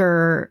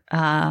Oscar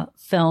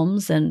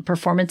films and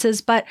performances.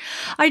 But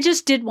I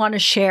just did want to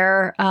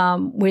share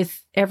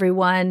with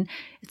everyone.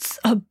 It's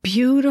a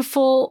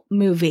beautiful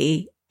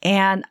movie.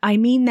 And I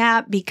mean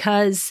that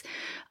because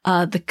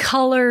the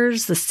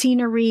colors, the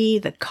scenery,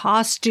 the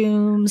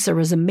costumes, there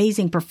was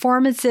amazing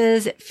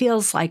performances. It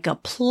feels like a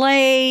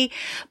play,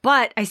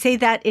 but I say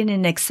that in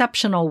an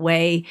exceptional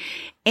way.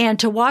 And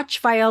to watch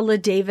Viola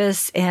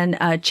Davis and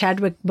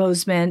Chadwick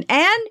Boseman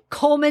and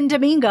Coleman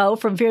Domingo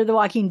from Fear the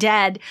Walking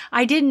Dead,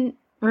 I didn't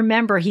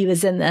remember he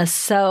was in this.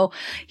 So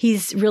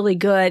he's really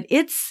good.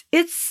 It's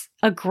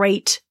a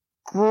great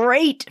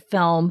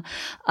film.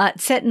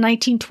 Set in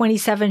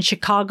 1927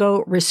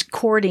 Chicago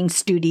recording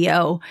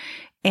studio.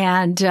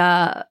 And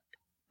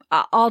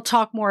I'll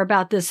talk more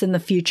about this in the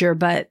future,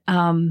 but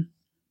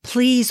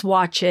please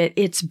watch it.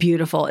 It's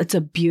beautiful. It's a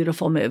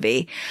beautiful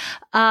movie.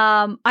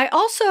 I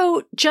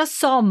also just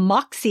saw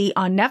Moxie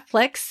on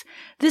Netflix.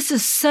 This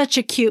is such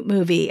a cute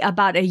movie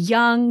about a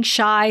young,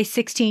 shy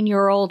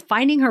 16-year-old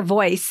finding her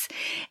voice.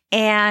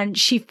 And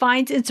she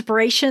finds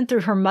inspiration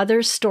through her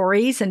mother's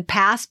stories and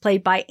past,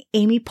 played by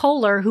Amy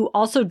Poehler, who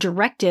also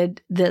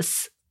directed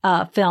this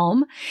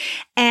film.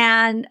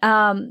 And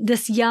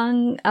this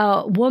young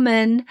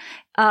woman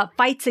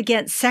fights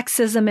against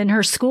sexism in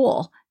her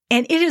school.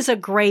 And it is a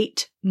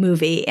great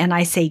movie. And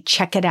I say,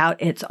 check it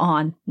out. It's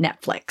on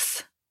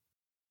Netflix.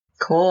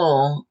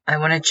 Cool. I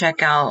want to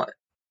check out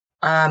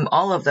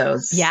all of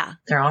those. Yeah.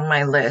 They're on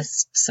my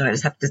list. So I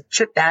just have to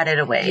add it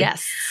away.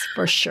 Yes,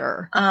 for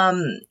sure.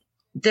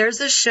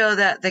 There's a show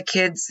that the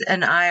kids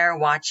and I are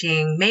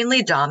watching,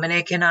 mainly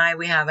Dominic and I.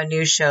 We have a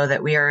new show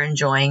that we are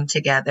enjoying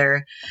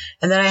together.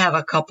 And then I have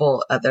a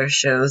couple other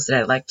shows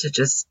that I'd like to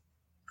just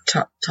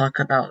talk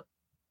about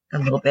a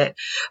little bit.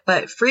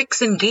 But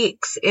Freaks and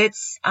Geeks,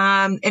 it's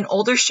an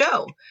older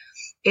show.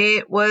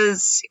 It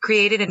was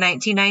created in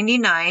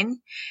 1999,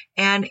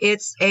 and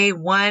it's a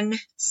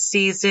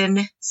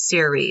 1-season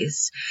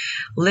series.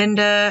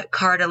 Linda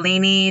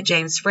Cardellini,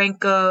 James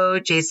Franco,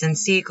 Jason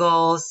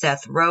Segel,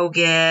 Seth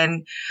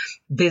Rogen,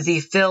 Busy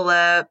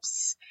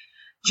Phillips,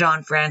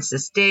 John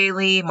Francis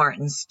Daly,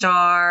 Martin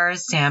Starr,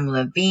 Sam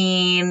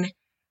Levine.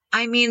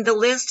 I mean, the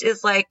list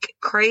is like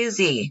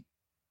crazy.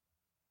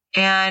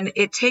 And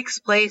it takes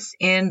place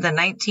in the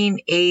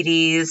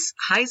 1980s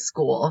high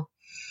school.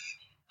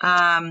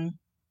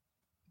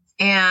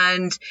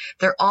 And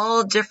they're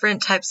all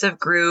different types of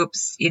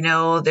groups. You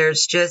know,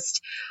 there's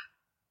just,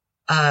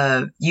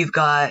 you've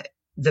got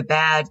the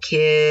bad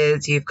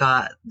kids, you've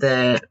got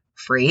the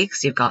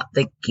freaks, you've got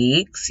the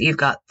geeks, you've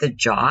got the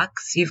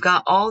jocks, you've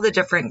got all the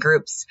different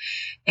groups.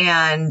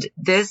 And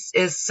this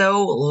is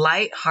so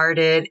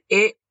lighthearted.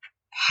 It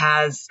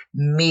has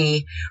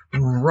me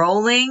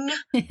rolling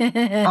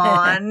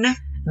on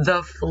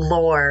the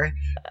floor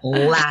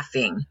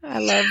laughing. I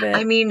love it.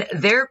 I mean,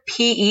 their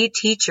PE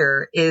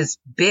teacher is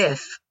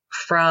Biff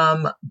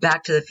from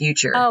Back to the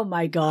Future. Oh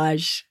my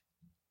gosh.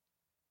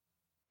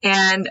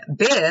 And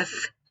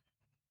Biff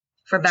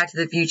from Back to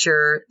the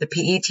Future, the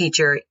PE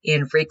teacher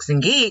in Freaks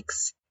and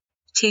Geeks,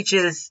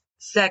 teaches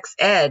sex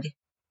ed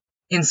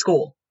in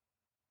school.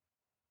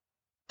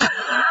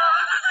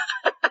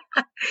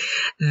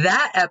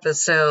 That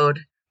episode,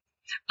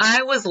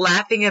 I was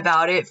laughing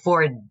about it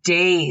for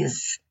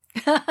days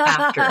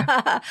after.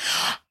 I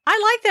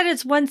like that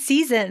it's one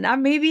season.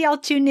 Maybe I'll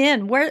tune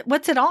in.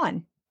 What's it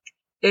on?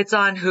 It's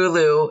on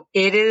Hulu.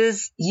 It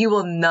is, you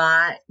will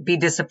not be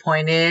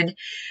disappointed.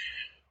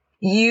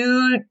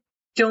 You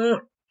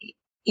don't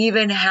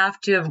even have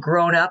to have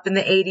grown up in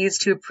the 80s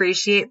to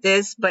appreciate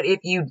this, but if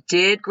you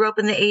did grow up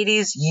in the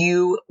 80s,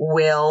 you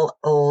will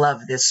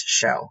love this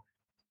show.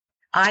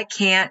 I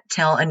can't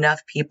tell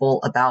enough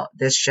people about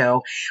this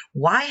show.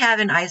 Why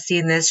haven't I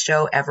seen this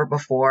show ever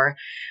before?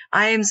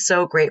 I am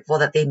so grateful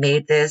that they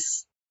made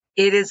this.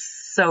 It is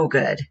so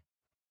good.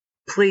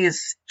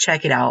 Please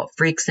check it out.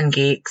 Freaks and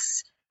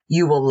Geeks.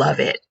 You will love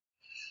it.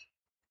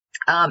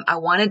 I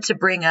wanted to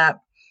bring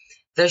up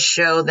the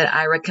show that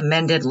I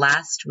recommended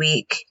last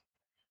week,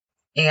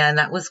 and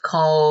that was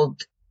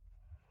called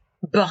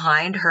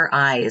Behind Her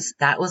Eyes.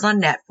 That was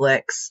on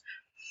Netflix,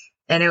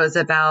 and it was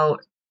about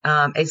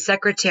a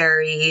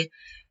secretary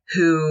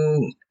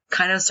who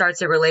kind of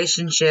starts a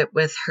relationship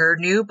with her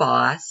new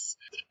boss,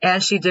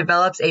 and she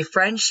develops a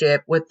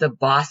friendship with the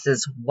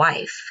boss's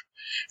wife.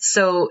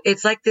 So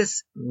it's like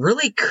this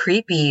really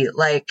creepy,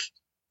 like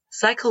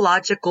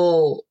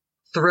psychological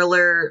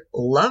thriller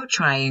love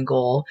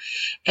triangle.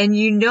 And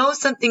you know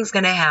something's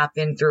going to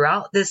happen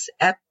throughout this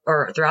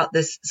throughout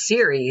this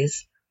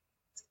series,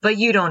 but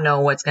you don't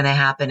know what's going to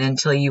happen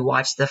until you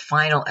watch the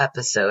final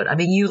episode. I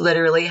mean, you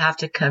literally have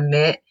to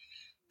commit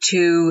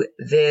to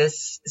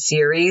this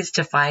series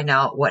to find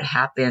out what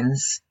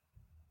happens,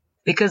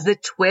 because the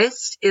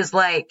twist is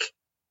like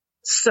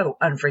so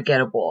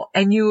unforgettable.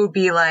 And you would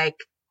be like,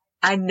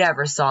 I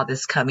never saw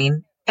this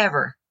coming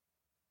ever.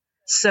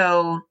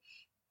 So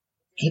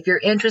if you're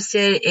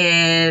interested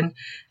in,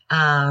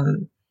 a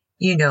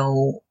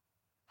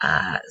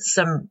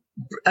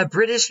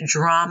British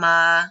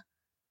drama,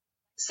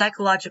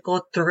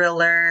 psychological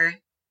thriller,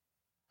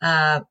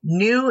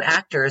 new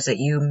actors that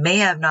you may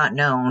have not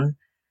known,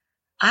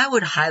 I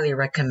would highly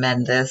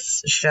recommend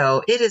this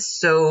show. It is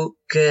so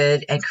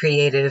good and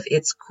creative.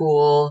 It's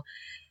cool.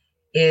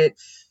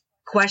 It's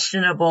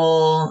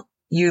questionable.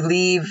 You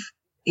leave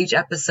each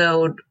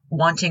episode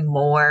wanting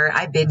more.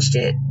 I binged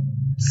it.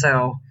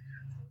 So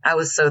I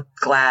was so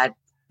glad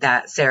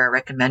that Sarah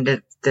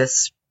recommended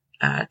this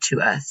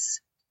to us.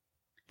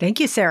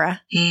 Thank you,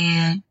 Sarah.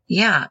 And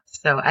yeah,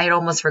 so I had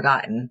almost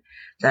forgotten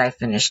that I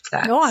finished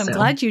that. Oh, I'm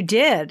glad you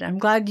did. I'm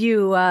glad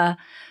you were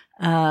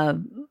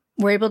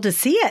able to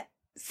see it.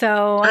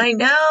 So I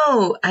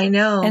know.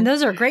 And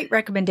those are great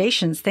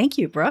recommendations. Thank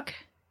you, Brooke.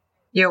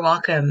 You're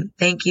welcome.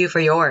 Thank you for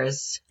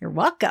yours. You're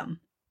welcome.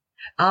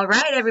 All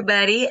right,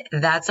 everybody.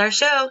 That's our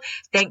show.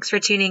 Thanks for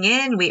tuning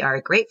in. We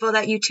are grateful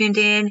that you tuned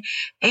in,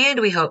 and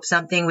we hope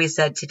something we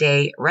said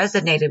today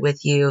resonated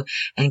with you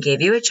and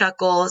gave you a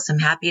chuckle, some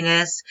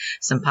happiness,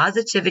 some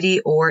positivity,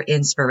 or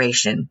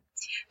inspiration.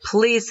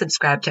 Please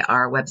subscribe to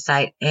our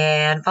website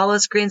and follow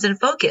Screens in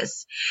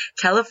Focus.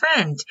 Tell a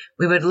friend.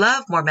 We would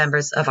love more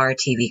members of our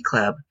TV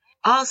club.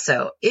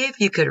 Also, if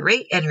you could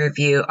rate and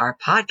review our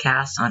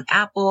podcast on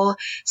Apple,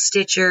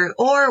 Stitcher,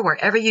 or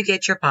wherever you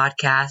get your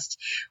podcast,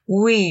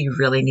 we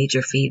really need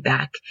your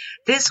feedback.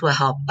 This will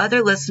help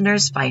other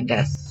listeners find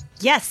us.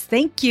 Yes,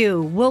 thank you.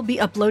 We'll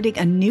be uploading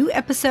a new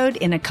episode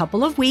in a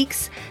couple of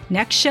weeks.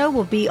 Next show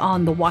will be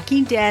on The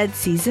Walking Dead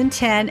Season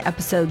 10,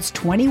 episodes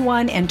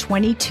 21 and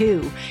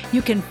 22.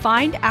 You can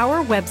find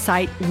our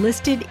website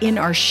listed in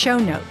our show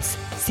notes.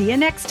 See you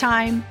next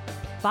time.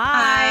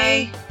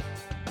 Bye. Bye.